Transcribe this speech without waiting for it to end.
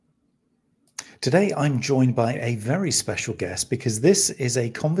Today, I'm joined by a very special guest because this is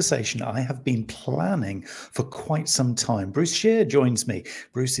a conversation I have been planning for quite some time. Bruce Scheer joins me.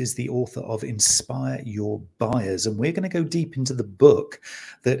 Bruce is the author of Inspire Your Buyers, and we're going to go deep into the book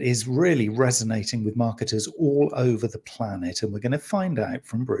that is really resonating with marketers all over the planet. And we're going to find out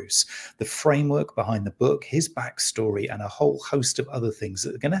from Bruce the framework behind the book, his backstory, and a whole host of other things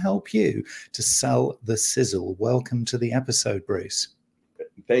that are going to help you to sell the sizzle. Welcome to the episode, Bruce.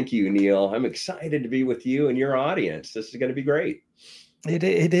 Thank you, Neil. I'm excited to be with you and your audience. This is going to be great. It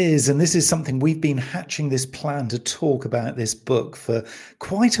is. And this is something we've been hatching this plan to talk about this book for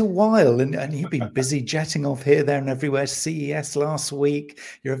quite a while. And you've been busy jetting off here, there, and everywhere. CES last week.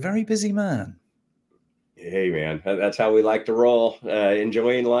 You're a very busy man. Hey, man, that's how we like to roll,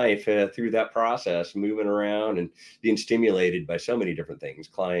 enjoying life through that process, moving around and being stimulated by so many different things,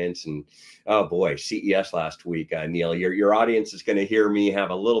 clients. And oh boy, CES last week, Neil, your audience is going to hear me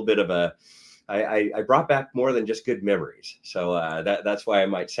have a little bit of I brought back more than just good memories. So that's why I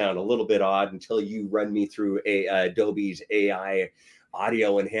might sound a little bit odd until you run me through Adobe's AI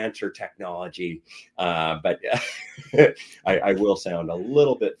audio enhancer technology. But I will sound a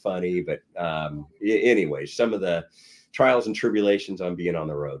little bit funny, but anyway, some of the trials and tribulations on being on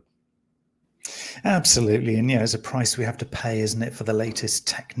the road. Absolutely. And there's a price we have to pay, isn't it, for the latest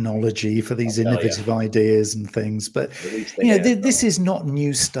technology, for these innovative ideas and things. But this is not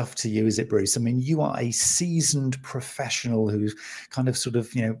new stuff to you, is it, Bruce? I mean, you are a seasoned professional who's kind of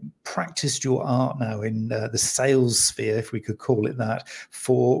practiced your art now in the sales sphere, if we could call it that,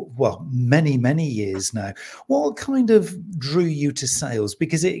 for, well, many, many years now. What kind of drew you to sales?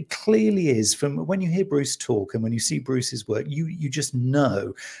 Because it clearly is, from when you hear Bruce talk and when you see Bruce's work, you just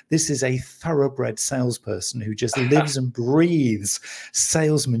know this is a thoroughbred salesperson who just lives and breathes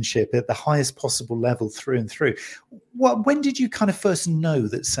salesmanship at the highest possible level through and through. When did you kind of first know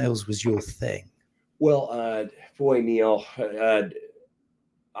that sales was your thing? Well, boy, Neil,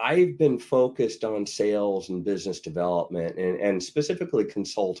 I've been focused on sales and business development and specifically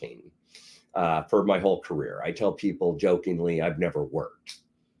consulting for my whole career. I tell people jokingly, I've never worked.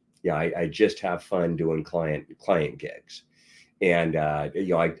 I just have fun doing client gigs. And,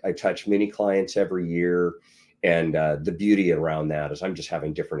 I touch many clients every year. And the beauty around that is I'm just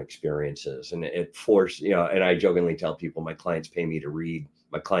having different experiences. And it forces, and I jokingly tell people my clients pay me to read.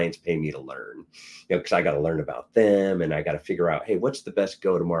 My clients pay me to learn, because I got to learn about them and I got to figure out, hey, what's the best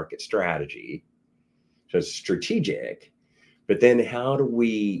go-to-market strategy? So it's strategic. But then how do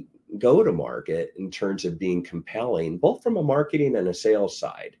we go to market in terms of being compelling, both from a marketing and a sales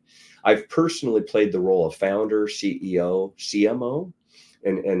side? I've personally played the role of founder, CEO, CMO,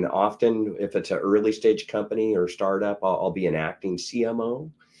 and often if it's an early stage company or startup, I'll be an acting CMO.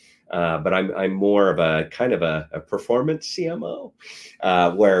 But I'm more of a kind of a performance CMO,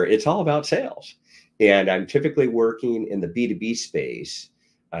 where it's all about sales. And I'm typically working in the B2B space,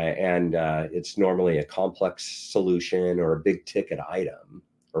 and it's normally a complex solution or a big ticket item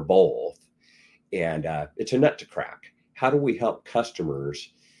or both. And it's a nut to crack. How do we help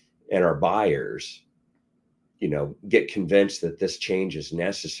customers and our buyers, get convinced that this change is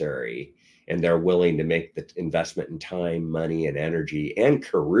necessary and they're willing to make the investment in time, money, and energy and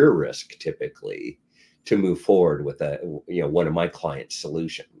career risk typically to move forward with one of my clients'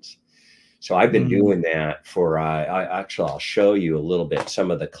 solutions. So I've been doing that for, I'll show you a little bit some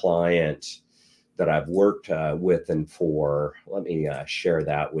of the clients that I've worked with and for. Let me share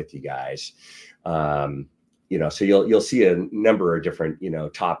that with you guys. So you'll see a number of different,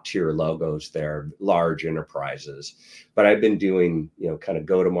 top tier logos there, large enterprises. But I've been doing, kind of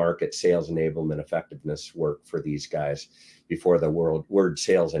go-to-market sales enablement effectiveness work for these guys before the word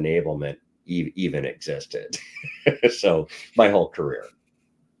sales enablement even existed. So my whole career.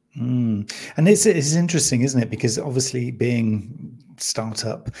 And it's interesting, isn't it? Because obviously being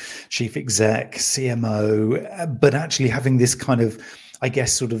startup chief exec, CMO, but actually having this kind of, I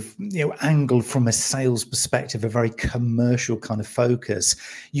guess, sort of, angled from a sales perspective, a very commercial kind of focus.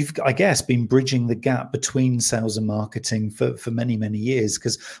 You've, I guess, been bridging the gap between sales and marketing for many, many years,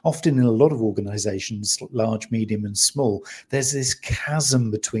 because often in a lot of organizations, large, medium, and small, there's this chasm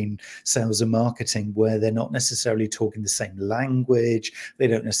between sales and marketing where they're not necessarily talking the same language. They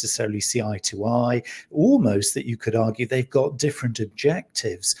don't necessarily see eye to eye, almost that you could argue they've got different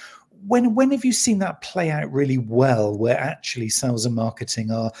objectives. When have you seen that play out really well, where actually sales and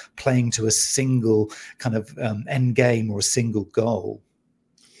marketing are playing to a single kind of end game or a single goal?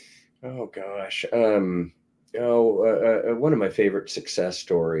 Oh, gosh. One of my favorite success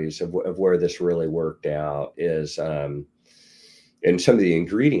stories of where this really worked out is, and some of the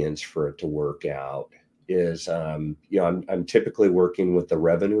ingredients for it to work out is, I'm typically working with the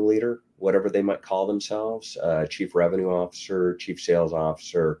revenue leader, whatever they might call themselves, chief revenue officer, chief sales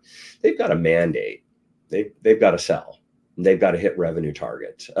officer. They've got a mandate. They've got to sell. They've got to hit revenue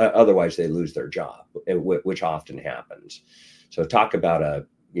targets. Otherwise, they lose their job, which often happens. So talk about a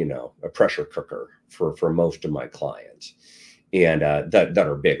pressure cooker for most of my clients, and that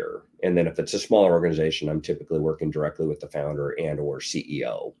are bigger. And then if it's a smaller organization, I'm typically working directly with the founder and or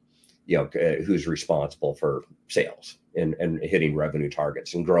CEO, who's responsible for sales and hitting revenue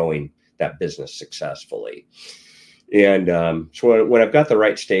targets and growing that business successfully. And so when I've got the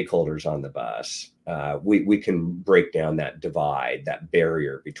right stakeholders on the bus, we can break down that divide, that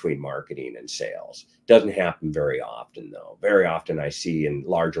barrier between marketing and sales. Doesn't happen very often, though. Very often I see in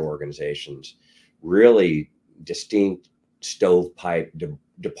larger organizations really distinct stovepipe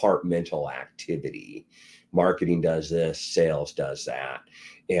departmental activity. Marketing does this, sales does that,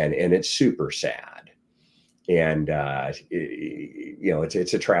 and it's super sad. And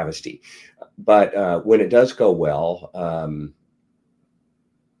it's a travesty. But when it does go well,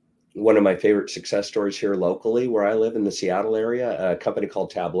 one of my favorite success stories here locally, where I live in the Seattle area, a company called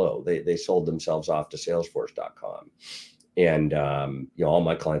Tableau. They sold themselves off to Salesforce.com. And all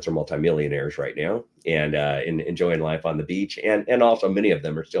my clients are multimillionaires right now, and enjoying life on the beach, and also many of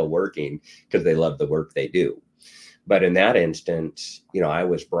them are still working because they love the work they do. But in that instance, I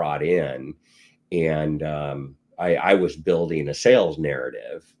was brought in, and I was building a sales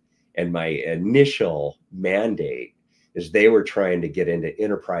narrative, and my initial mandate is they were trying to get into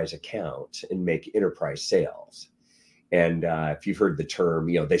enterprise accounts and make enterprise sales. And if you've heard the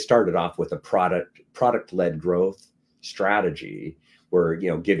term, they started off with a product-led growth strategy, where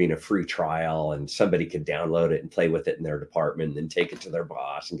giving a free trial and somebody could download it and play with it in their department, and then take it to their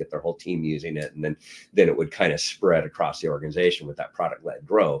boss and get their whole team using it, and then it would kind of spread across the organization with that product-led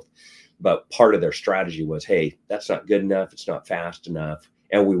growth. But part of their strategy was, hey, that's not good enough, it's not fast enough,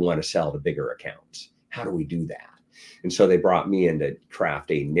 and we want to sell to bigger accounts. How do we do that? And so they brought me in to craft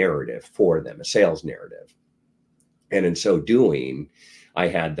a narrative for them, a sales narrative. And in so doing, I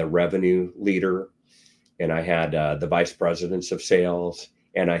had the revenue leader, and I had the vice presidents of sales,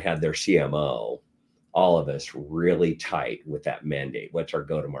 and I had their CMO, all of us really tight with that mandate. What's our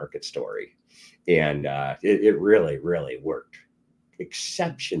go-to-market story? And it really, really worked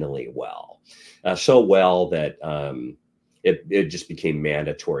exceptionally well. So well that it just became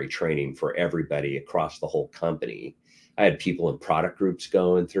mandatory training for everybody across the whole company. I had people in product groups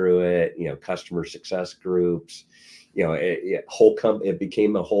going through it, customer success groups, it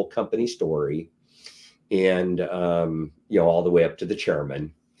became a whole company story. And, all the way up to the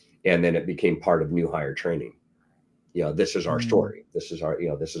chairman. And then it became part of new hire training. This is our story. This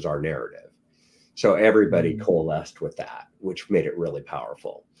is our narrative. So everybody coalesced with that, which made it really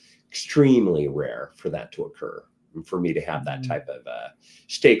powerful. Extremely rare for that to occur, and for me to have that type of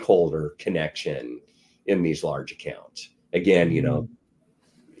stakeholder connection in these large accounts. Again,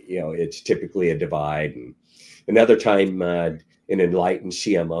 it's typically a divide. And another time, an enlightened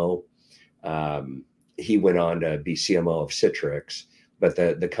CMO, he went on to be CMO of Citrix, but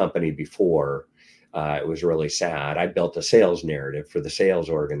the company before, it was really sad. I built a sales narrative for the sales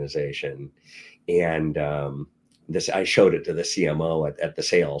organization, and I showed it to the CMO at the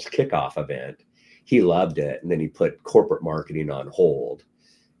sales kickoff event. He loved it, and then he put corporate marketing on hold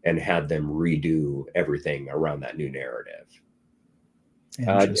and had them redo everything around that new narrative.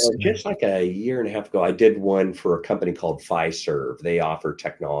 Just like a year and a half ago, I did one for a company called Fiserv. They offer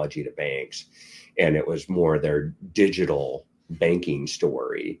technology to banks, and it was more their digital banking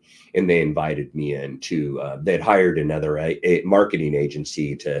story. And they invited me in they'd hired another a marketing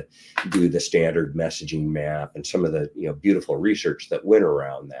agency to do the standard messaging map and some of the beautiful research that went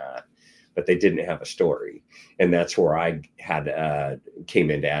around that, but they didn't have a story. And that's where I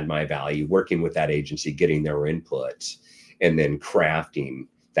came in to add my value, working with that agency, getting their inputs, and then crafting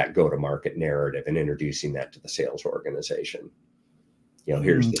that go-to-market narrative and introducing that to the sales organization.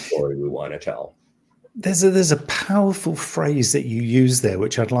 Here's the story we want to tell. There's a powerful phrase that you use there,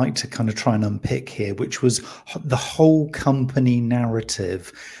 which I'd like to kind of try and unpick here, which was the whole company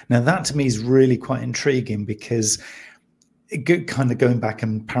narrative. Now, that to me is really quite intriguing, because kind of going back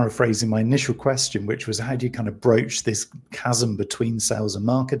and paraphrasing my initial question, which was, how do you kind of broach this chasm between sales and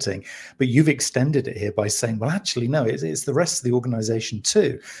marketing? But you've extended it here by saying, well, actually, no, it's the rest of the organization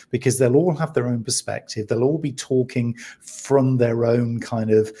too, because they'll all have their own perspective. They'll all be talking from their own kind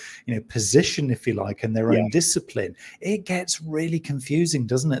of, position, if you like, and their own discipline. It gets really confusing,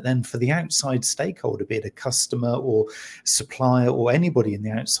 doesn't it, then, for the outside stakeholder, be it a customer or supplier or anybody in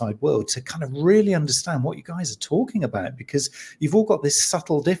the outside world, to kind of really understand what you guys are talking about, because because you've all got this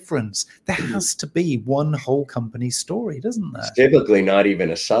subtle difference. There has to be one whole company story, doesn't there? It's typically not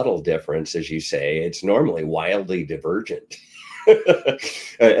even a subtle difference, as you say. It's normally wildly divergent.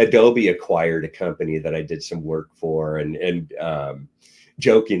 Adobe acquired a company that I did some work for, and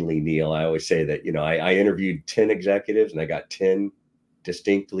jokingly, Neil, I always say that, I interviewed 10 executives and I got 10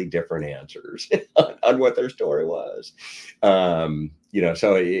 distinctly different answers on what their story was.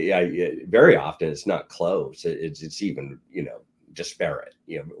 So very often it's not close. It's even, disparate,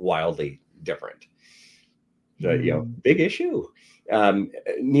 wildly different. So, big issue.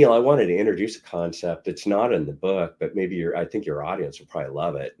 Neil, I wanted to introduce a concept. It's not in the book, but maybe I think your audience will probably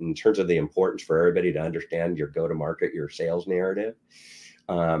love it in terms of the importance for everybody to understand your go-to-market, your sales narrative.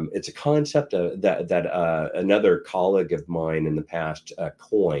 It's a concept that another colleague of mine in the past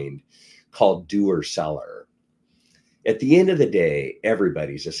coined, called doer seller. At the end of the day,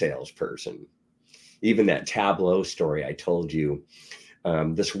 everybody's a salesperson. Even that Tableau story I told you,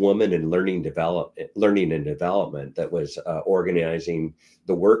 this woman in learning and development that was organizing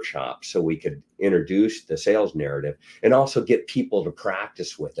the workshop so we could introduce the sales narrative and also get people to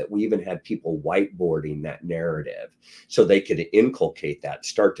practice with it. We even had people whiteboarding that narrative so they could inculcate that,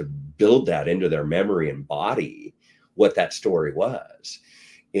 start to build that into their memory and body, what that story was.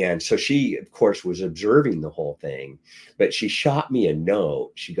 And so she, of course, was observing the whole thing, but she shot me a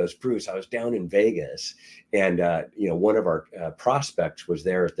note. She goes, Bruce, I was down in Vegas and, one of our prospects was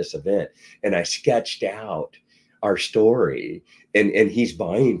there at this event and I sketched out our story and he's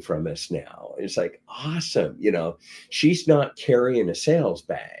buying from us now. It's like, awesome. She's not carrying a sales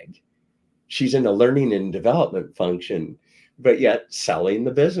bag. She's in a learning and development function, but yet selling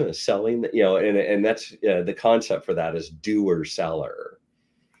the business, and that's the concept for that is doer seller.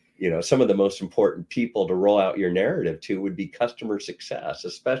 Some of the most important people to roll out your narrative to would be customer success,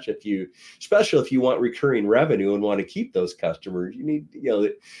 especially if you want recurring revenue and want to keep those customers. You need,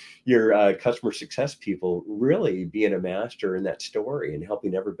 your customer success people really being a master in that story and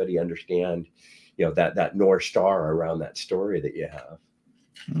helping everybody understand, that North Star around that story that you have.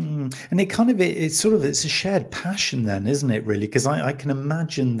 And it's a shared passion then, isn't it, really? Because I can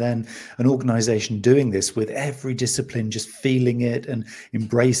imagine then an organization doing this with every discipline, just feeling it and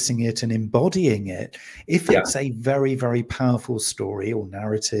embracing it and embodying it. If it's a very, very powerful story or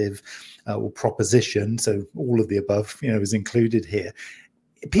narrative or proposition, so all of the above, is included here,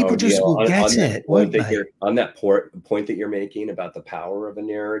 people just will get it, won't they? On that point that you're making about the power of a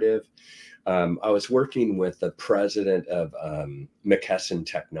narrative, I was working with the president of McKesson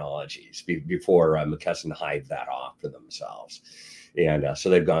Technologies before McKesson hived that off for themselves. And so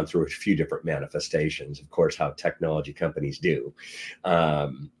they've gone through a few different manifestations, of course, how technology companies do.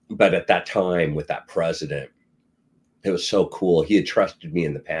 But at that time with that president, it was so cool. He had trusted me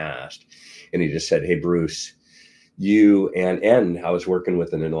in the past. And he just said, hey, Bruce, you and I was working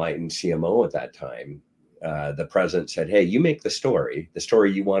with an enlightened CMO at that time. The president said, hey, you make the story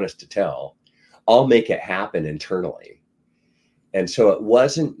you want us to tell. I'll make it happen internally. And so it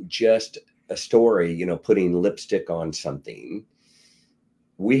wasn't just a story, putting lipstick on something.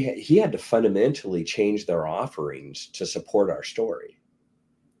 He had to fundamentally change their offerings to support our story.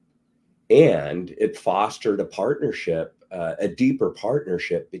 And it fostered a partnership, a deeper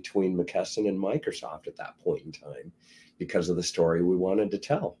partnership between McKesson and Microsoft at that point in time because of the story we wanted to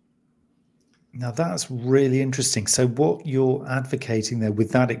tell. Now that's really interesting. So what you're advocating there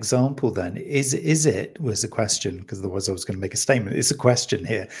with that example then, was the question, because otherwise I was going to make a statement. It's a question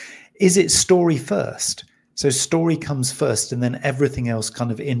here. Is it story first? So story comes first and then everything else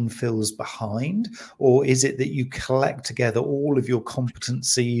kind of infills behind? Or is it that you collect together all of your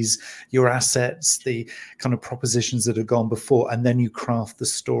competencies, your assets, the kind of propositions that have gone before, and then you craft the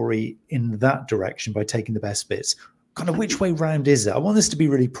story in that direction by taking the best bits? Kind of which way round is it? I want this to be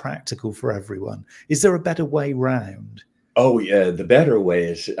really practical for everyone. Is there a better way round? Oh, yeah. The better way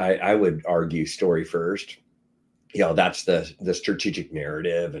is, I would argue, story first. That's the strategic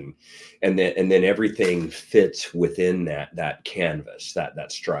narrative, and then everything fits within that canvas,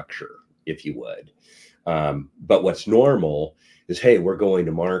 that structure, if you would. But what's normal is, hey, we're going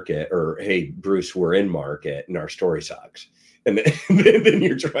to market, or hey, Bruce, we're in market, and our story sucks. And then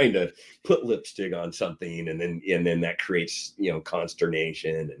you're trying to put lipstick on something, and then that creates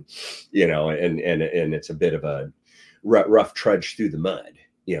consternation, and and it's a bit of a rough trudge through the mud,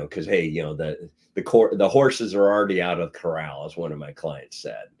 because hey, the horses are already out of the corral, as one of my clients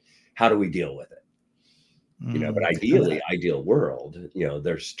said. How do we deal with it? But ideally, ideal world,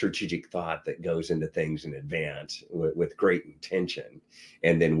 there's strategic thought that goes into things in advance with great intention,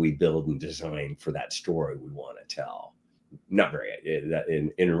 and then we build and design for that story we want to tell. not very, that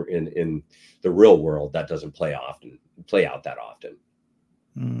in the real world, that doesn't play out that often.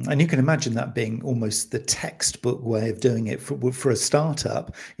 And you can imagine that being almost the textbook way of doing it for a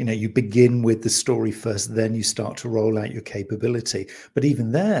startup. You begin with the story first, then you start to roll out your capability. But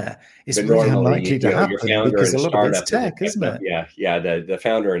even there, it's But really normally, unlikely to your happen founder because in a a lot of it's startup is a tech, isn't it? the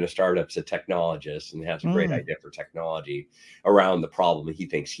founder in a startup's a technologist and has a great Mm. idea for technology around the problem he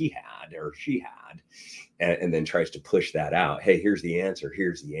thinks he had or she had, and then tries to push that out. Hey, here's the answer.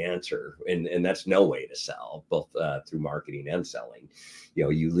 Here's the answer. And that's no way to sell, both through marketing and selling.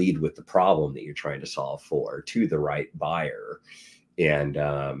 You lead with the problem that you're trying to solve for to the right buyer. And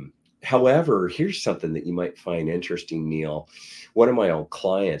however, here's something that you might find interesting, Neil. One of my old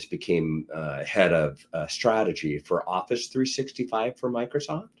clients became head of strategy for Office 365 for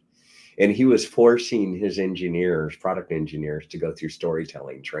Microsoft. And he was forcing his product engineers, to go through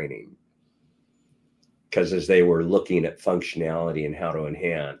storytelling training. Because as they were looking at functionality and how to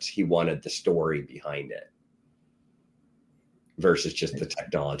enhance, he wanted the story behind it versus just the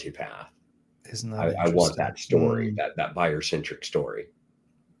technology path. Isn't that I want interesting? that story, that buyer-centric story.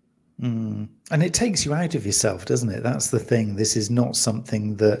 And it takes you out of yourself, doesn't it? That's the thing. This is not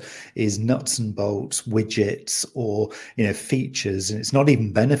something that is nuts and bolts, widgets, or features, and it's not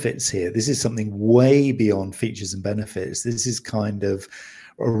even benefits here. This is something way beyond features and benefits. This is kind of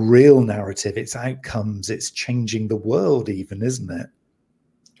a real narrative. It's outcomes. It's changing the world, even, isn't it?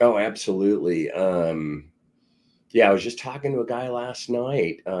 Oh, absolutely. Yeah, I was just talking to a guy last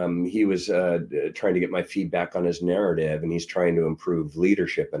night. He was trying to get my feedback on his narrative, and he's trying to improve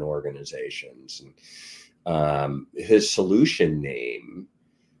leadership in organizations. And his solution name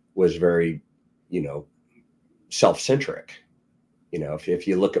was very, self-centric. If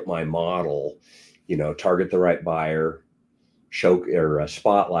you look at my model, target the right buyer, show or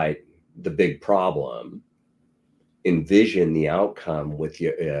spotlight the big problem, envision the outcome with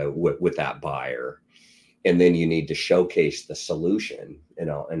that buyer, and then you need to showcase the solution in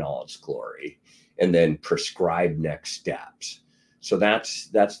all its glory, and then prescribe next steps. So that's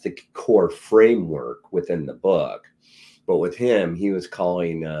the core framework within the book. But with him, he was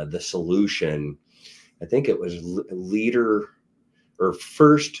calling the solution, I think it was leader or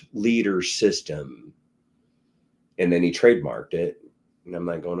first leader system, and then he trademarked it. And I'm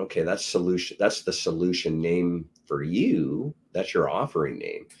like going, okay, that's the solution name for you. That's your offering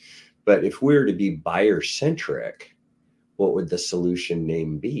name. But if we were to be buyer-centric, what would the solution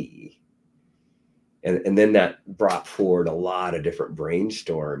name be? And then that brought forward a lot of different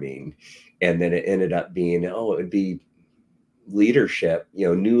brainstorming. And then it ended up being, it would be leadership,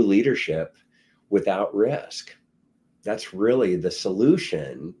 new leadership without risk. That's really the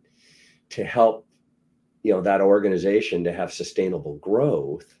solution to help, that organization to have sustainable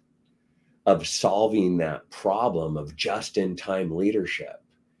growth, of solving that problem of just-in-time leadership,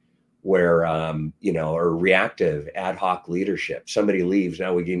 where, or reactive ad hoc leadership. Somebody leaves,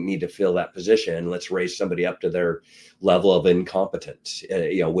 now we need to fill that position. Let's raise somebody up to their level of incompetence,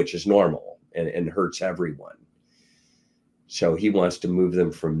 which is normal and hurts everyone. So he wants to move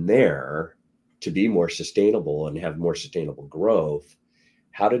them from there to be more sustainable and have more sustainable growth.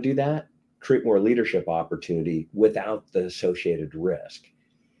 How to do that? Create more leadership opportunity without the associated risk.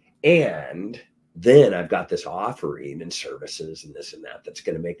 And then I've got this offering and services and this and that that's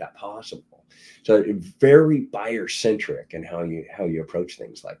going to make that possible. So very buyer centric in how you approach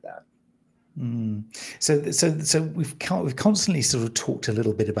things like that. So we've constantly sort of talked a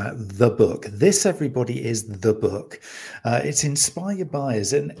little bit about the book. This, everybody, is the book. It's Inspire Your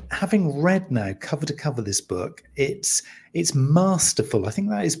Buyers, and having read now cover to cover this book, it's masterful. I think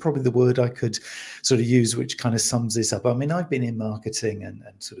that is probably the word I could sort of use, which kind of sums this up. I mean, I've been in marketing and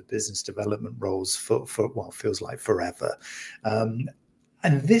sort of business development roles for what feels like forever, and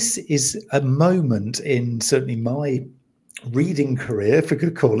this is a moment in certainly my reading career, if we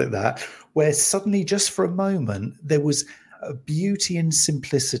could call it that, where suddenly, just for a moment, there was a beauty and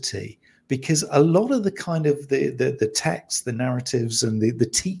simplicity, because a lot of the kind of the text, the narratives, and the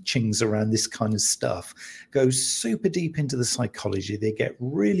teachings around this kind of stuff go super deep into the psychology. They get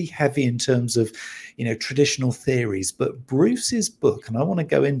really heavy in terms of, traditional theories. But Bruce's book, and I want to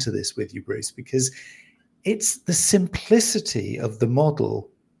go into this with you, Bruce, because it's the simplicity of the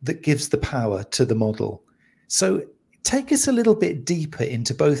model that gives the power to the model. So take us a little bit deeper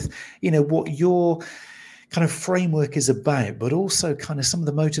into both, what your kind of framework is about, but also kind of some of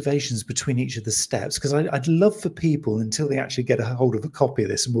the motivations between each of the steps. Because I'd love for people, until they actually get a hold of a copy of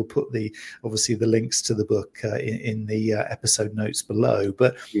this, and we'll put obviously the links to the book in the episode notes below.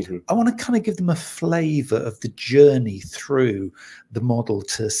 But I want to kind of give them a flavor of the journey through the model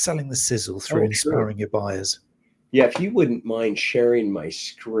to selling the Sizzle, through inspiring your buyers. Yeah, if you wouldn't mind sharing my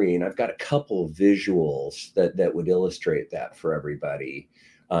screen, I've got a couple of visuals that would illustrate that for everybody.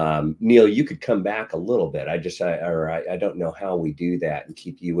 Neil, you could come back a little bit. I don't know how we do that and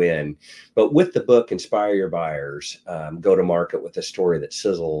keep you in. But with the book, Inspire Your Buyers, Go to Market with a Story That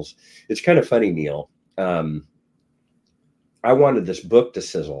Sizzles. It's kind of funny, Neil. I wanted this book to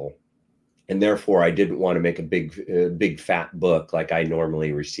sizzle, and therefore I didn't want to make a big fat book like I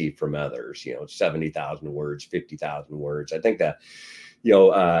normally receive from others. 70,000 words, 50,000 words. I think that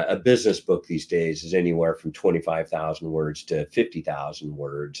a business book these days is anywhere from 25,000 words to 50,000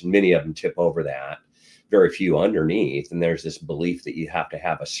 words, and many of them tip over that. Very few underneath, and there's this belief that you have to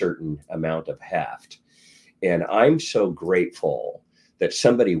have a certain amount of heft. And I'm so grateful that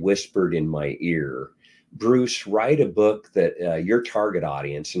somebody whispered in my ear, Bruce, write a book that your target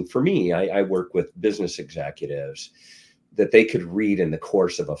audience, and for me, I work with business executives, that they could read in the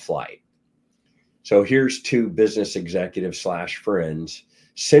course of a flight. So here's two business executives / friends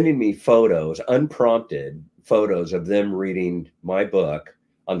sending me photos, unprompted photos of them reading my book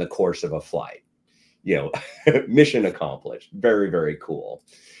on the course of a flight. Mission accomplished. Very, very cool.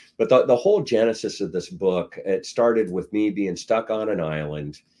 But the whole genesis of this book, it started with me being stuck on an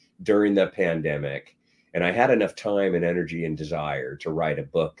island during the pandemic. And I had enough time and energy and desire to write a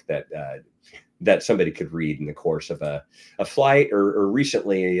book that somebody could read in the course of a flight. Or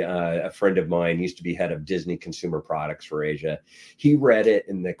recently, a friend of mine used to be head of Disney Consumer Products for Asia. He read it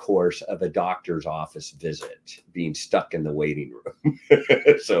in the course of a doctor's office visit, being stuck in the waiting room.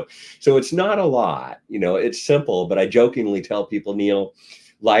 So it's not a lot, it's simple, but I jokingly tell people, Neil,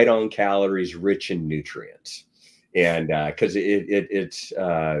 light on calories, rich in nutrients. And because it's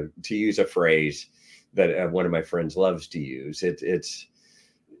to use a phrase that one of my friends loves to use, it's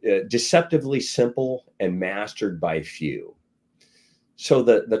deceptively simple and mastered by few. So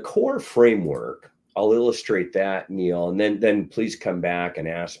the core framework, I'll illustrate that, Neil, and then please come back and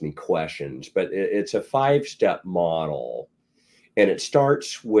ask me questions. But it's a 5-step model, and it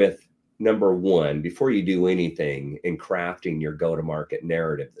starts with number one. Before you do anything in crafting your go-to-market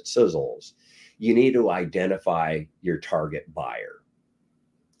narrative that sizzles, you need to identify your target buyer.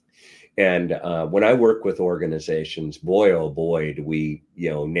 And when I work with organizations, boy, oh boy, do we,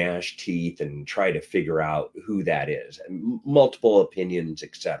 gnash teeth and try to figure out who that is, and multiple opinions,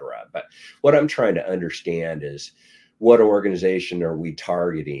 etc. But what I'm trying to understand is, what organization are we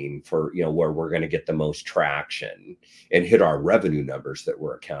targeting for, where we're going to get the most traction and hit our revenue numbers that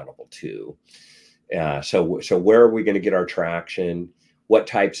we're accountable to. So where are we going to get our traction? What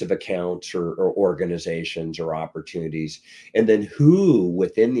types of accounts or organizations or opportunities, and then who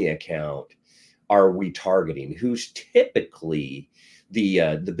within the account are we targeting? Who's typically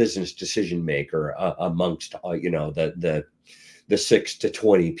the business decision maker amongst the 6 to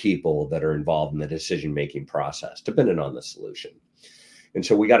 20 people that are involved in the decision making process, depending on the solution. And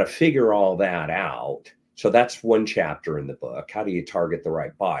so we got to figure all that out. So that's one chapter in the book. How do you target the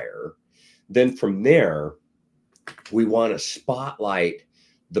right buyer? Then from there, we want to spotlight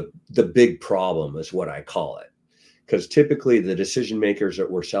the big problem, is what I call it. Because typically the decision makers that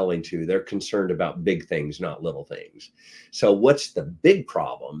we're selling to, they're concerned about big things, not little things. So what's the big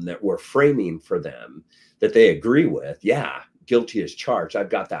problem that we're framing for them that they agree with? Yeah, guilty as charged. I've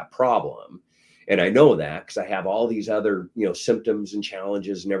got that problem. And I know that because I have all these other, symptoms and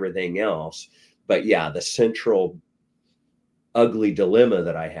challenges and everything else. But yeah, the central ugly dilemma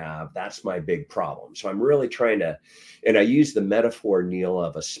that I have, that's my big problem. So I'm really trying to, and I use the metaphor, Neil,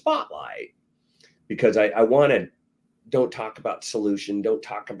 of a spotlight, because I want to, don't talk about solution, don't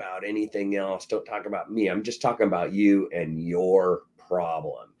talk about anything else, don't talk about me. I'm just talking about you and your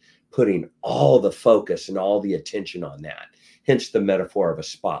problem, putting all the focus and all the attention on that. Hence the metaphor of a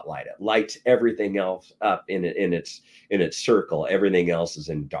spotlight. It lights everything else up in its circle. Everything else is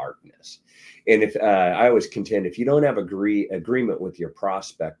in darkness. And if I always contend, if you don't have agreement with your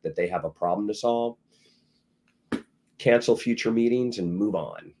prospect that they have a problem to solve, cancel future meetings and move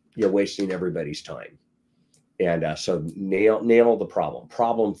on. You're wasting everybody's time. And so nail the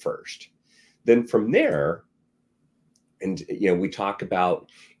problem first. Then from there, and we talk about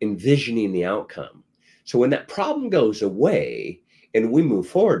envisioning the outcome. So when that problem goes away and we move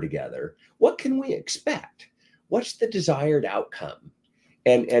forward together, what can we expect? What's the desired outcome?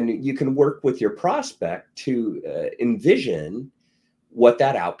 And you can work with your prospect to envision what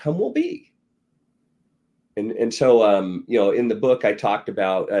that outcome will be. And so, in the book, I talked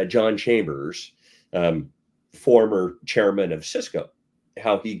about John Chambers, former chairman of Cisco,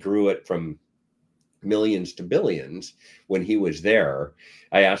 how he grew it from millions to billions when he was there.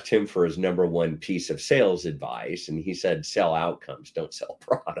 I asked him for his number one piece of sales advice, and he said, sell outcomes, don't sell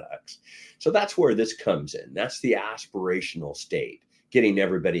products. So that's where this comes in. That's the aspirational state, getting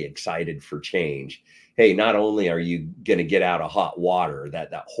everybody excited for change. Hey, not only are you going to get out of hot water,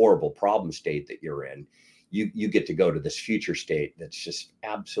 that horrible problem state that you're in, you get to go to this future state that's just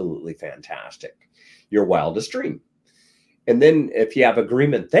absolutely fantastic, your wildest dream. And then if you have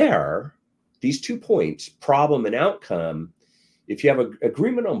agreement there, these 2 points, problem and outcome, if you have an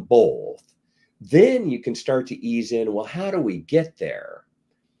agreement on both, then you can start to ease in, well, how do we get there?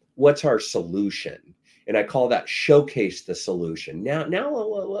 What's our solution? And I call that showcase the solution. Now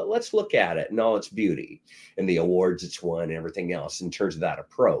let's look at it in all its beauty and the awards it's won and everything else in terms of that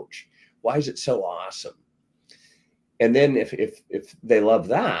approach. Why is it so awesome? And then if they love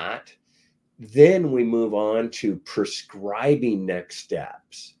that, then we move on to prescribing next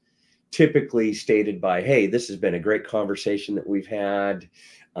steps, typically stated by, hey, this has been a great conversation that we've had.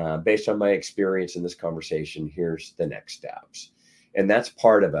 Based on my experience in this conversation, here's the next steps. And that's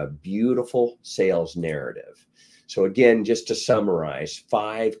part of a beautiful sales narrative. So again, just to summarize,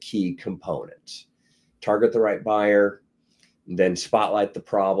 5 key components: target the right buyer, then spotlight the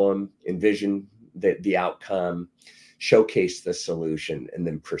problem, envision the outcome, showcase the solution, and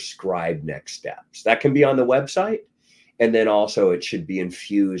then prescribe next steps. That can be on the website. And then also it should be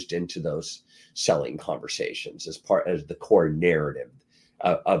infused into those selling conversations as the core narrative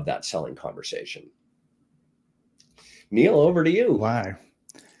of that selling conversation. Neil, over to you.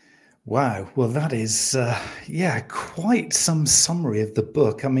 Wow. Well, that is, quite some summary of the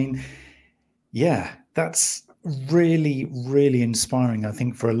book. I mean, yeah, that's really, really inspiring, I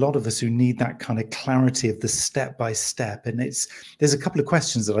think, for a lot of us who need that kind of clarity of the step by step. And there's a couple of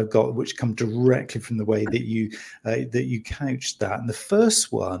questions that I've got which come directly from the way that you couched that. And the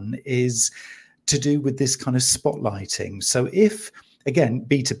first one is to do with this kind of spotlighting. So if, again,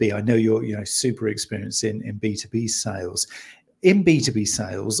 B2B, I know you're super experienced in B2B sales. In B2B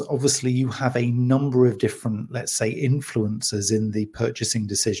sales, obviously, you have a number of different, let's say, influencers in the purchasing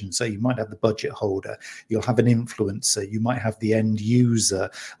decision. So you might have the budget holder, you'll have an influencer, you might have the end user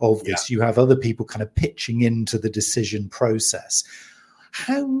of this, you have other people kind of pitching into the decision process.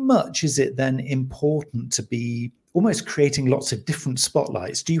 How much is it then important to be almost creating lots of different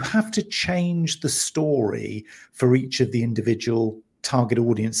spotlights? Do you have to change the story for each of the individual target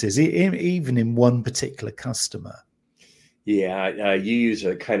audiences, even in one particular customer? Yeah, you use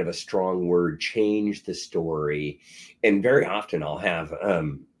a kind of a strong word, change the story. And very often I'll have,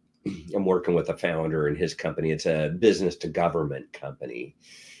 I'm working with a founder in his company. It's a business to government company,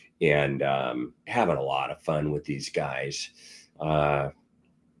 and having a lot of fun with these guys.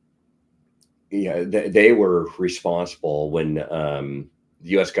 They were responsible when the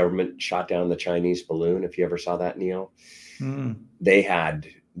U.S. government shot down the Chinese balloon. If you ever saw that, Neil, they had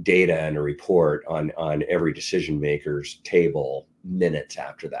data and a report on every decision maker's table minutes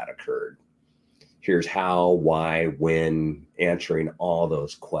after that occurred. Here's how, why, when, answering all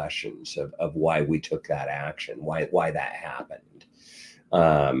those questions of why we took that action, why that happened.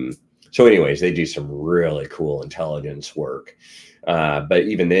 So anyways, they do some really cool intelligence work. But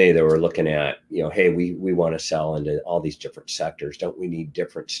even they were looking at, hey, we want to sell into all these different sectors. Don't we need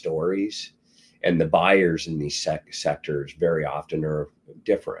different stories? And the buyers in these sectors very often are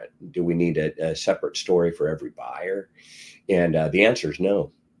different. Do we need a separate story for every buyer? And the answer is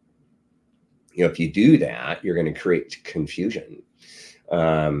no. If you do that, you're going to create confusion.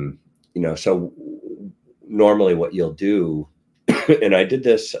 So normally what you'll do, and I did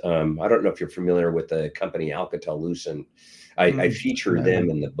this, I don't know if you're familiar with the company Alcatel-Lucent. I feature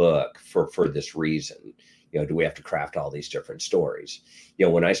them in the book for this reason. Do we have to craft all these different stories?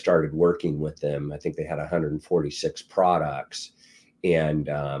 When I started working with them, I think they had 146 products. And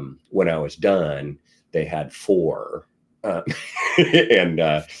when I was done, they had 4. We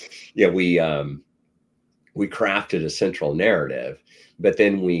crafted a central narrative, but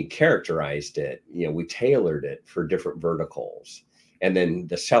then we characterized it, we tailored it for different verticals. And then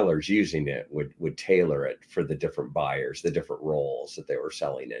the sellers using it would tailor it for the different buyers, the different roles that they were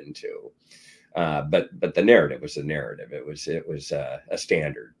selling into. But the narrative was the narrative. It was a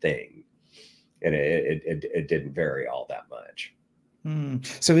standard thing, and it didn't vary all that much.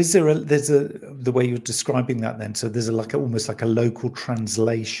 So there's the way you're describing that then? So there's almost like a local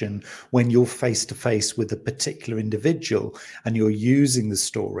translation when you're face to face with a particular individual and you're using the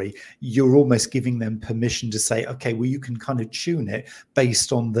story, you're almost giving them permission to say, okay, well, you can kind of tune it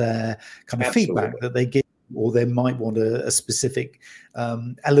based on their kind of feedback that they give or they might want a specific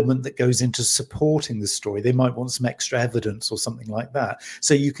element that goes into supporting the story. They might want some extra evidence or something like that.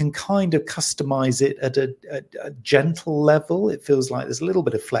 So you can kind of customize it at a gentle level. It feels like there's a little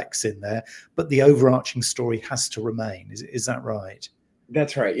bit of flex in there, but the overarching story has to remain. Is that right?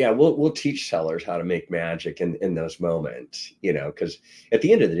 That's right. Yeah, we'll teach sellers how to make magic in those moments, because at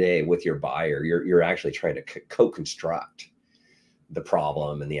the end of the day, with your buyer, you're actually trying to co-construct the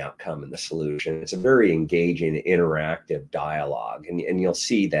problem and the outcome and the solution. It's a very engaging, interactive dialogue, and you'll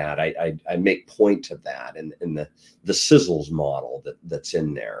see that I make point of that in the Sizzles model that's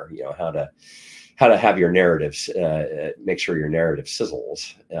in there. How to have your narratives, make sure your narrative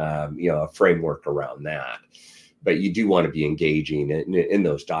sizzles. A framework around that. But you do want to be engaging in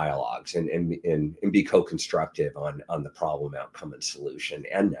those dialogues and be co-constructive on the problem, outcome, and solution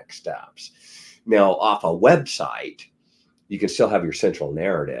and next steps. Now, off a website, you can still have your central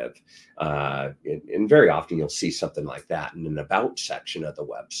narrative. And very often you'll see something like that in an about section of the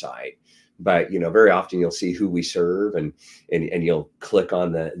website. But very often you'll see who we serve, and you'll click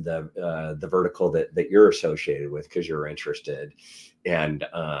on the vertical that you're associated with because you're interested. And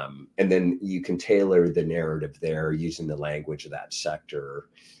then you can tailor the narrative there using the language of that sector,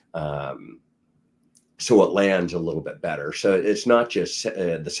 so it lands a little bit better. So it's not just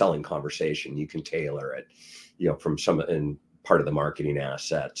the selling conversation. You can tailor it, from some in part of the marketing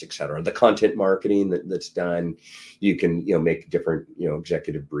assets, et cetera. The content marketing that's done, you can make different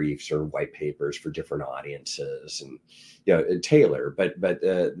executive briefs or white papers for different audiences, and tailor. But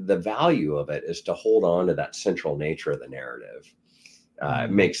the value of it is to hold on to that central nature of the narrative.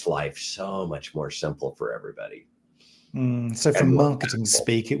 It makes life so much more simple for everybody. So from marketing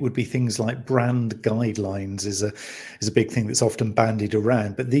speak, it would be things like brand guidelines is a big thing that's often bandied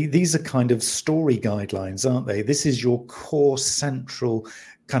around. But these are kind of story guidelines, aren't they? This is your core central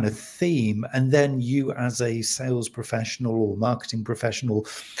kind of theme. And then you, as a sales professional or marketing professional,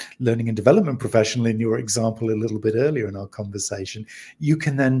 learning and development professional, in your example a little bit earlier in our conversation, you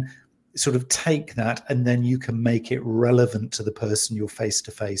can then sort of take that and then you can make it relevant to the person you're face to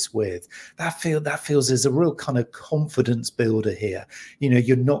face with. That feels there's a real kind of confidence builder here.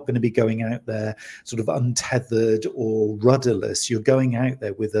 You're not going to be going out there sort of untethered or rudderless. You're going out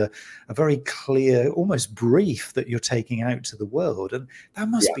there with a very clear, almost brief that you're taking out to the world. And that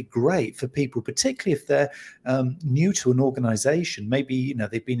must be great for people, particularly if they're new to an organization. Maybe,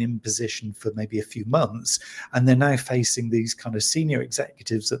 they've been in position for maybe a few months and they're now facing these kind of senior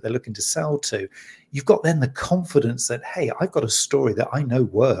executives that they're looking to sell to. You've got then the confidence that, hey, I've got a story that I know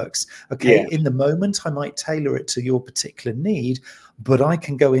works. Okay, in the moment, I might tailor it to your particular need, but I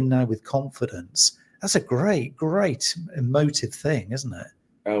can go in now with confidence. That's a great emotive thing, isn't it?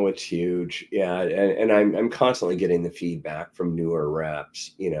 Oh, it's huge. Yeah. And I'm constantly getting the feedback from newer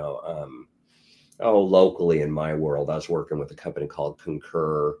reps, locally in my world. I was working with a company called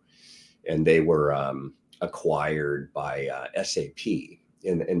Concur, and they were acquired by SAP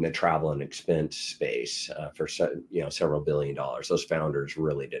in the travel and expense space for several $1 billion. Those founders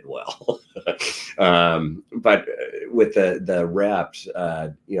really did well. But with the reps,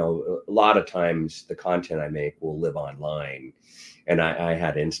 a lot of times the content I make will live online. And I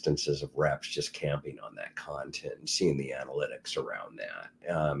had instances of reps just camping on that content and seeing the analytics around that.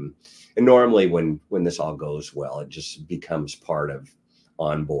 And normally when this all goes well, it just becomes part of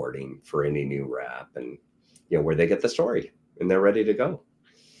onboarding for any new rep, and where they get the story and they're ready to go.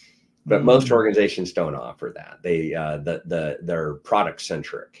 But most organizations don't offer that. They're product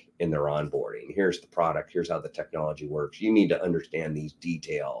centric in their onboarding. Here's the product. Here's how the technology works. You need to understand these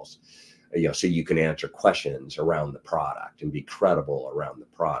details, so you can answer questions around the product and be credible around the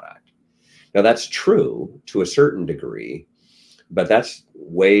product. Now that's true to a certain degree, but that's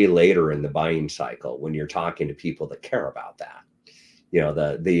way later in the buying cycle when you're talking to people that care about that. The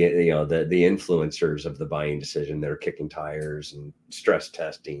influencers of the buying decision that are kicking tires and stress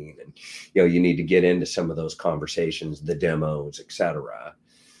testing, and you need to get into some of those conversations, the demos, et cetera.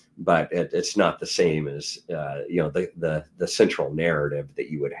 But it's not the same as the central narrative that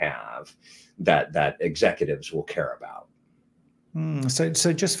you would have that executives will care about. So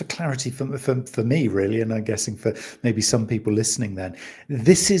just for clarity for me, really, and I'm guessing for maybe some people listening, then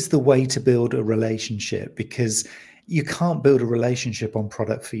this is the way to build a relationship, because you can't build a relationship on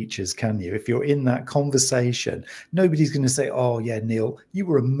product features, can you? If you're in that conversation, nobody's going to say, oh yeah, Neil, you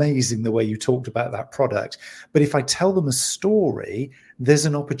were amazing the way you talked about that product. But if I tell them a story, there's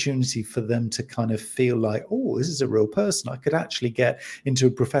an opportunity for them to kind of feel like, oh, this is a real person. I could actually get into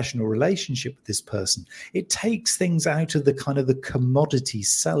a professional relationship with this person. It takes things out of the kind of the commodity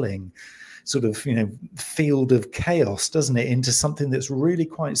selling sort of, field of chaos, doesn't it, into something that's really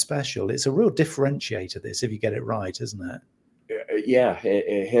quite special. It's a real differentiator, this, if you get it right, isn't it? Yeah,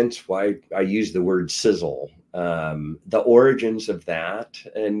 hence why I use the word sizzle. The origins of that,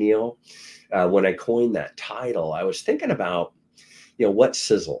 Neil, when I coined that title, I was thinking about, what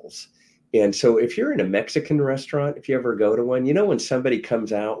sizzles. And so if you're in a Mexican restaurant, if you ever go to one, when somebody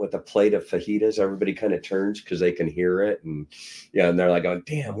comes out with a plate of fajitas, everybody kind of turns because they can hear it. And and they're like, oh,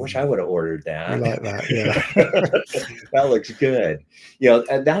 damn, wish I would have ordered that. You like that, yeah. That looks good.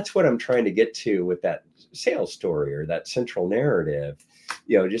 And that's what I'm trying to get to with that sales story or that central narrative,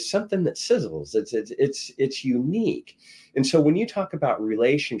 just something that sizzles. It's unique. And so when you talk about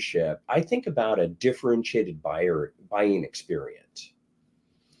relationship, I think about a differentiated buying experience.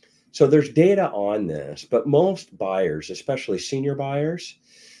 So there's data on this, but most buyers, especially senior buyers,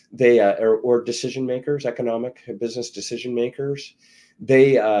 they or decision makers, economic business decision makers,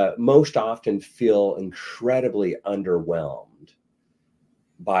 they most often feel incredibly underwhelmed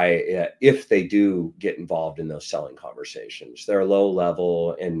by if they do get involved in those selling conversations. They're low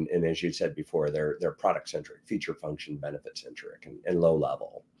level, and as you said before, they're product centric, feature function, benefit centric, and low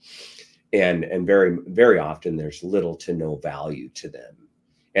level, and very very often there's little to no value to them,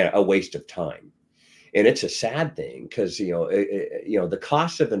 and a waste of time. And it's a sad thing because the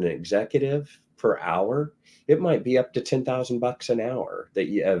cost of an executive per hour, it might be up to $10,000 an hour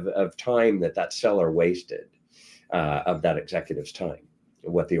of time that seller wasted of that executive's time,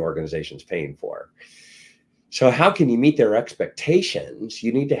 what the organization's paying for. So how can you meet their expectations?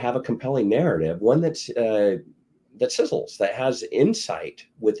 You need to have a compelling narrative, one that sizzles, that has insight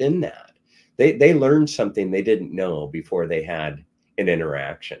within that. They learned something they didn't know before they had an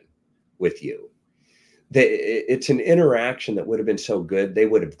interaction with you. It's an interaction that would have been so good, they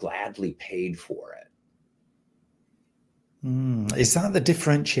would have gladly paid for it. Is that the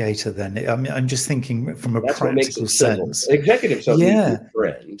differentiator then? I mean, I'm just thinking from a practical sense. Executives don't need good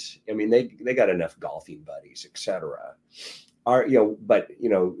friends. I mean, they got enough golfing buddies, etc. But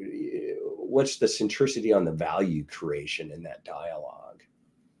what's the centricity on the value creation in that dialogue?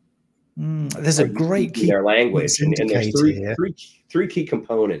 There's a great key their language, and there's three key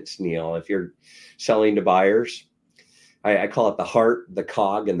components, Neil. If you're selling to buyers, I call it the heart, the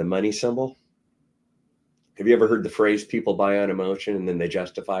cog, and the money symbol. Have you ever heard the phrase "people buy on emotion and then they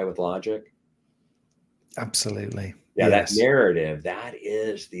justify with logic"? Absolutely. Yeah, yes. That narrative, that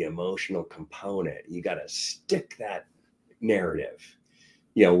is the emotional component. You got to stick that narrative,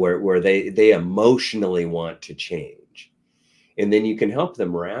 where they emotionally want to change. And then you can help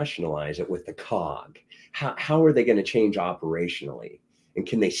them rationalize it with the cog. How are they going to change operationally? And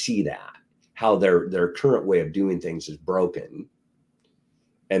can they see that? How their current way of doing things is broken.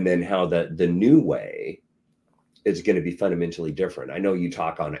 And then how the new way is going to be fundamentally different. I know you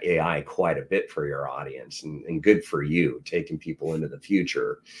talk on AI quite a bit for your audience, and good for you, taking people into the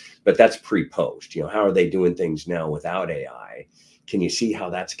future. But that's pre-post. How are they doing things now without AI? Can you see how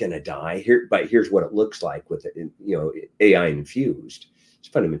that's going to die? But here's what it looks like with it, AI infused. It's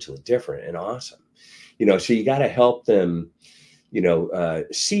fundamentally different and awesome. So you got to help them,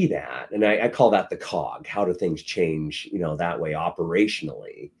 see that. And I call that the cog. How do things change, that way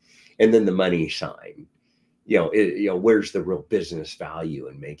operationally? And then the money sign. Where's the real business value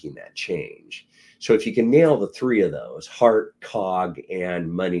in making that change? So if you can nail the three of those, heart, cog,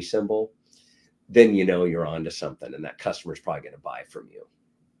 and money symbol, then you're onto something, and that customer's probably going to buy from you.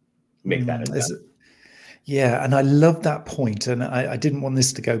 Make that investment. Yeah, and I love that point, and I didn't want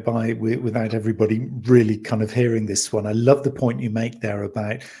this to go by without everybody really kind of hearing this one. I love the point you make there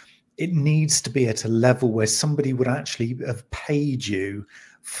about it needs to be at a level where somebody would actually have paid you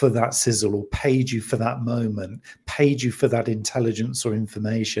for that sizzle, or paid you for that moment, paid you for that intelligence or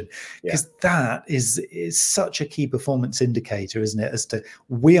information, because that is such a key performance indicator, isn't it, as to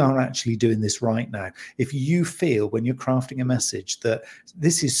we are actually doing this right now. If you feel when you're crafting a message that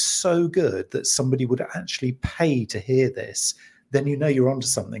this is so good that somebody would actually pay to hear this, then you're onto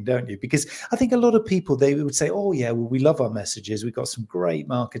something, don't you? Because I think a lot of people, they would say, oh yeah, well, we love our messages. We've got some great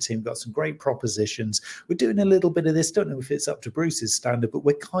marketing, we've got some great propositions. We're doing a little bit of this. Don't know if it's up to Bruce's standard, but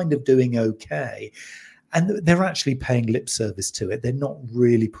we're kind of doing okay. And they're actually paying lip service to it. They're not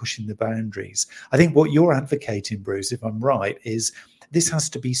really pushing the boundaries. I think what you're advocating, Bruce, if I'm right, is this has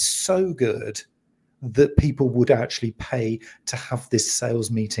to be so good that people would actually pay to have this sales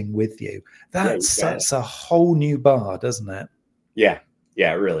meeting with you. That sets a whole new bar, doesn't it? Yeah,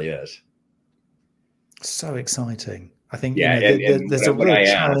 it really is. So exciting. I think there's a real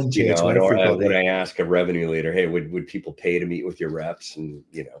challenge here to everybody. When I ask a revenue leader, hey, would people pay to meet with your reps? And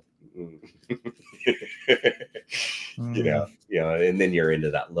Mm. And then you're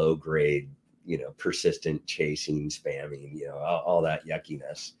into that low grade, persistent chasing, spamming, all that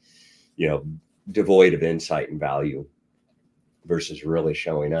yuckiness, devoid of insight and value versus really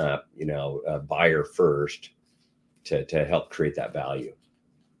showing up, buyer first to help create that value.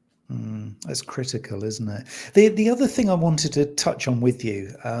 That's critical, isn't it? The other thing I wanted to touch on with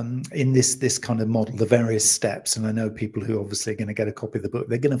you in this kind of model, the various steps, and I know people who obviously are going to get a copy of the book,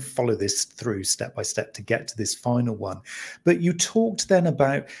 they're going to follow this through step by step to get to this final one. But you talked then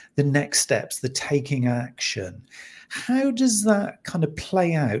about the next steps, the taking action. How does that kind of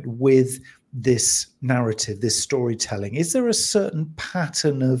play out with this narrative, this storytelling? Is there a certain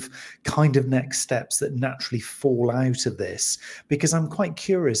pattern of kind of next steps that naturally fall out of this? Because I'm quite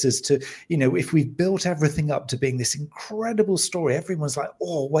curious as to, if we've built everything up to being this incredible story, everyone's like,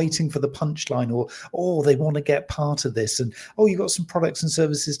 waiting for the punchline, or they want to get part of this. And, you've got some products and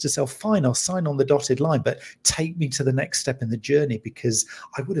services to sell. Fine, I'll sign on the dotted line, but take me to the next step in the journey because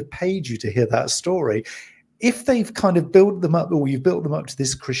I would have paid you to hear that story. If they've kind of built them up, or you've built them up to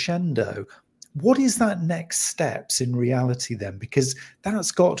this crescendo, what is that next steps in reality then? Because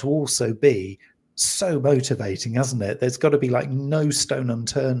that's got to also be so motivating, hasn't it? There's got to be like no stone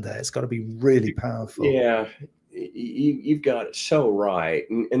unturned there. It's got to be really powerful. Yeah, you've got it so right.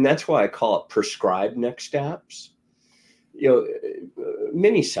 And that's why I call it prescribed next steps.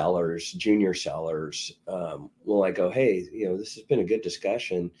 Many sellers, junior sellers, will I go, hey, this has been a good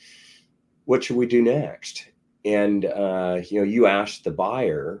discussion. What should we do next? And, you ask the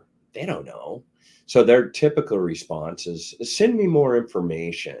buyer, they don't know. So their typical response is send me more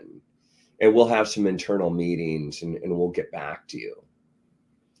information and we'll have some internal meetings and we'll get back to you.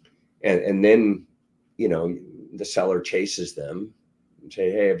 And then, the seller chases them and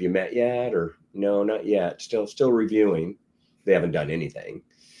say, hey, have you met yet? Or no, not yet. Still reviewing. They haven't done anything.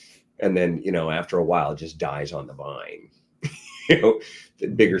 And then, after a while, it just dies on the vine. The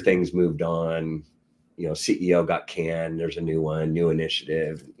bigger things moved on. CEO got canned. There's a new one, new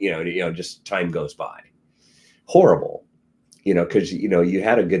initiative. Just time goes by. Horrible. Because you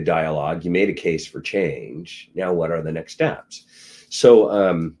had a good dialogue. You made a case for change. Now, what are the next steps?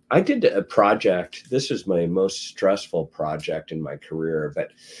 So I did a project. This is my most stressful project in my career.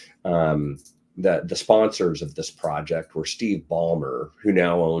 But the sponsors of this project were Steve Ballmer, who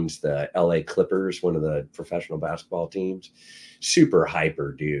now owns the LA Clippers, one of the professional basketball teams. Super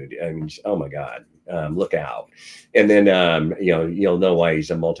hyper dude. I mean, oh my God, look out. And then, you'll know why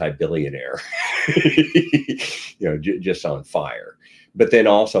he's a multi-billionaire, just on fire. But then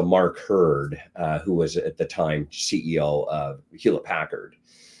also Mark Hurd, who was at the time CEO of Hewlett Packard.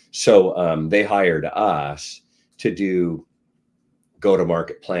 So they hired us to do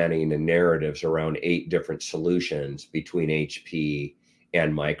go-to-market planning and narratives around 8 different solutions between HP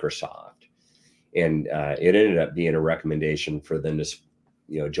and Microsoft. And it ended up being a recommendation for them to,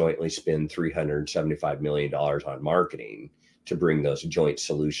 jointly spend $375 million on marketing to bring those joint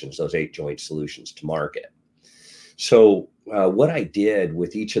solutions, those 8 joint solutions to market. So what I did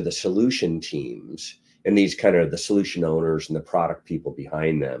with each of the solution teams and these kind of the solution owners and the product people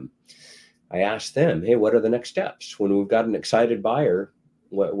behind them, I asked them, hey, what are the next steps? When we've got an excited buyer,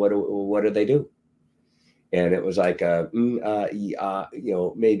 what do they do? And it was like, maybe,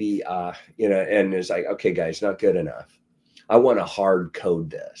 and it's like, okay, guys, not good enough. I want to hard code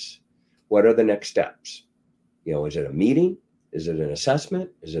this. What are the next steps? Is it a meeting? Is it an assessment?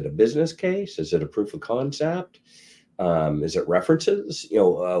 Is it a business case? Is it a proof of concept? Is it references?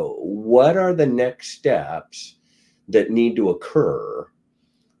 What are the next steps that need to occur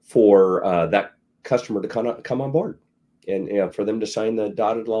for that customer to come on board and for them to sign the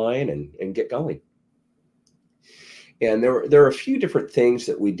dotted line and get going? And there are a few different things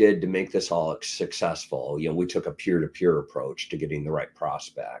that we did to make this all successful. We took a peer-to-peer approach to getting the right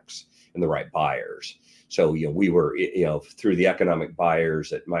prospects and the right buyers. So, we were, through the economic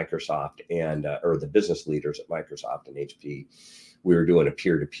buyers at Microsoft and, or the business leaders at Microsoft and HP, we were doing a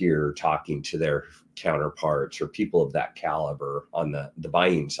peer-to-peer talking to their counterparts or people of that caliber on the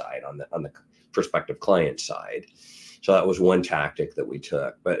buying side, on the prospective client side. So that was one tactic that we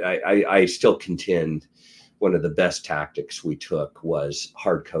took. But I still contend one of the best tactics we took was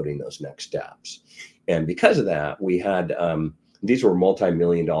hard coding those next steps. And because of that, we had, these were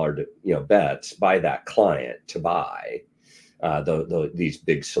multi-million-dollar, bets by that client to buy these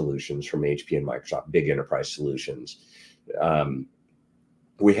big solutions from HP and Microsoft, big enterprise solutions.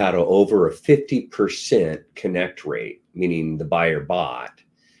 We had over a 50% connect rate, meaning the buyer bought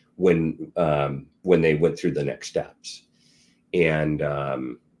when they went through the next steps. And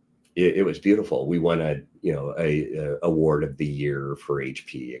it was beautiful. We won a award of the year for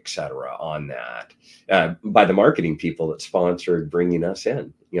HP, et cetera, on that by the marketing people that sponsored bringing us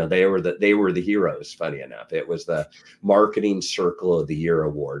in. They were the heroes. Funny enough, it was the Marketing Circle of the Year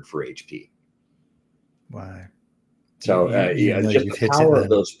award for HP. Wow. So just You've the hit it power of then.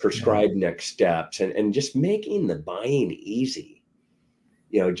 those prescribed next steps, and just making the buying easy.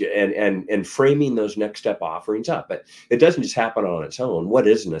 And framing those next step offerings up. But it doesn't just happen on its own. What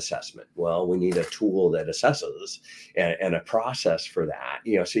is an assessment? Well, we need a tool that assesses and a process for that.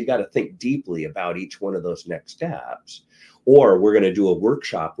 So you got to think deeply about each one of those next steps. Or we're going to do a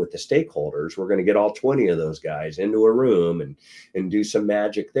workshop with the stakeholders. We're going to get all 20 of those guys into a room and do some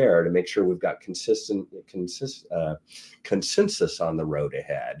magic there to make sure we've got consensus on the road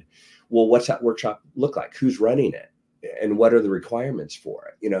ahead. Well, what's that workshop look like? Who's running it? And what are the requirements for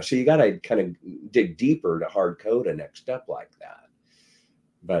it? So you got to kind of dig deeper to hard code a next step like that.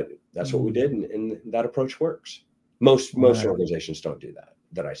 But that's what we did, and that approach works. Most organizations don't do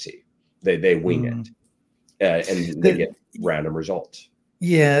that I see. They wing it, and they get random results.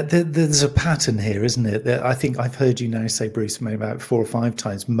 Yeah, there's a pattern here, isn't it? That I think I've heard you now say, Bruce, maybe about 4 or 5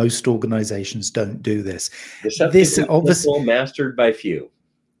 times. Most organizations don't do this. This obviously mastered by few.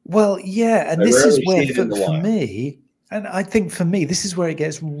 Well, yeah, and this is where for me. And I think for me, this is where it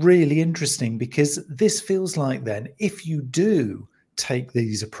gets really interesting, because this feels like then if you do take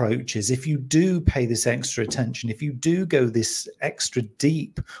these approaches, if you do pay this extra attention, if you do go this extra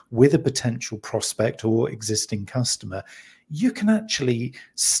deep with a potential prospect or existing customer, you can actually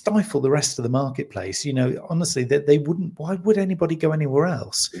stifle the rest of the marketplace. Honestly, that they wouldn't. Why would anybody go anywhere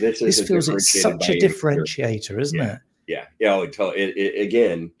else? This feels it's such a differentiator, isn't it? Yeah.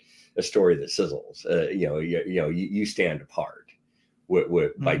 Again, a story that sizzles. You stand apart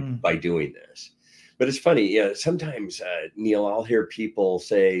by doing this. But it's funny. Sometimes, Neil, I'll hear people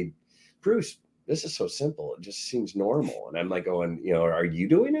say, "Bruce, this is so simple. It just seems normal." And I'm like going, "Are you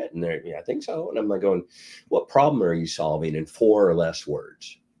doing it?" And they're, "Yeah, I think so." And I'm like going, "What problem are you solving in 4 or less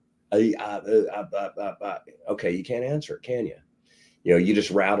words?" Okay, you can't answer it, can you? You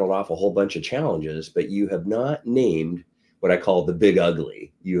just rattled off a whole bunch of challenges, but you have not named what I call the big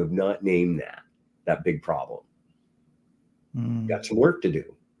ugly. You have not named that big problem. Got some work to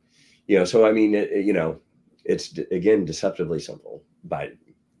do. So I mean, it's again deceptively simple, but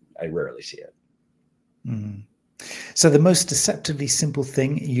I rarely see it. So the most deceptively simple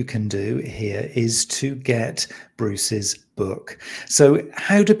thing you can do here is to get Bruce's book. So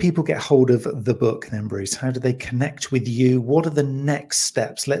how do people get hold of the book then, Bruce? How do they connect with you? What are the next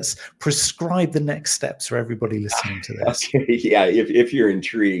steps? Let's prescribe the next steps for everybody listening to this. Okay. Yeah. If you're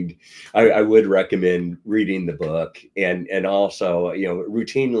intrigued, I would recommend reading the book. And also,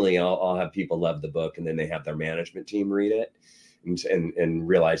 routinely I'll have people love the book, and then they have their management team read it and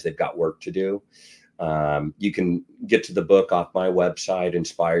realize they've got work to do. You can get to the book off my website,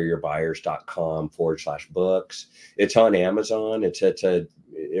 inspireyourbuyers.com/books. It's on Amazon. It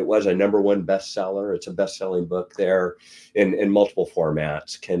was a #1 bestseller. It's a best-selling book there in multiple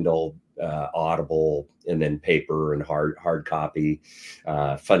formats: Kindle, Audible, and then paper and hard copy.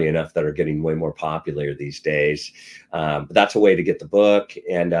 Funny enough, that are getting way more popular these days. But that's a way to get the book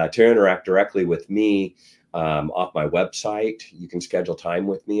and to interact directly with me. Off my website, you can schedule time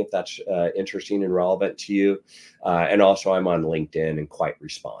with me if that's interesting and relevant to you. And also I'm on LinkedIn and quite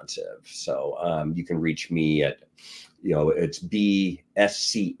responsive. So you can reach me at, it's BSCHEER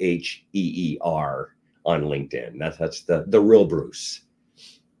on LinkedIn. That's the real Bruce.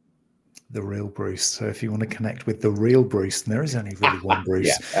 The real Bruce. So if you want to connect with the real Bruce, and there is only really one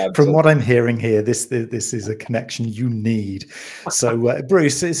Bruce. Yeah, from what I'm hearing here, this is a connection you need. So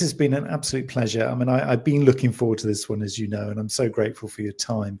Bruce, this has been an absolute pleasure. I mean, I've been looking forward to this one, as you know, and I'm so grateful for your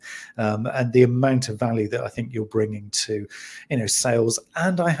time and the amount of value that I think you're bringing to, sales,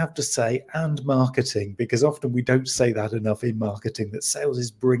 and I have to say, and marketing, because often we don't say that enough in marketing, that sales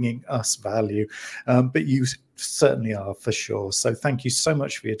is bringing us value, but you certainly are, for sure. So thank you so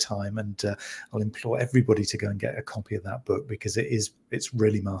much for your time, and I'll implore everybody to go and get a copy of that book, because it's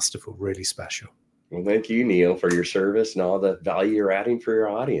really masterful, really special. Well, thank you, Neil, for your service and all the value you're adding for your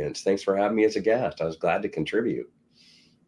audience. Thanks for having me as a guest. I was glad to contribute.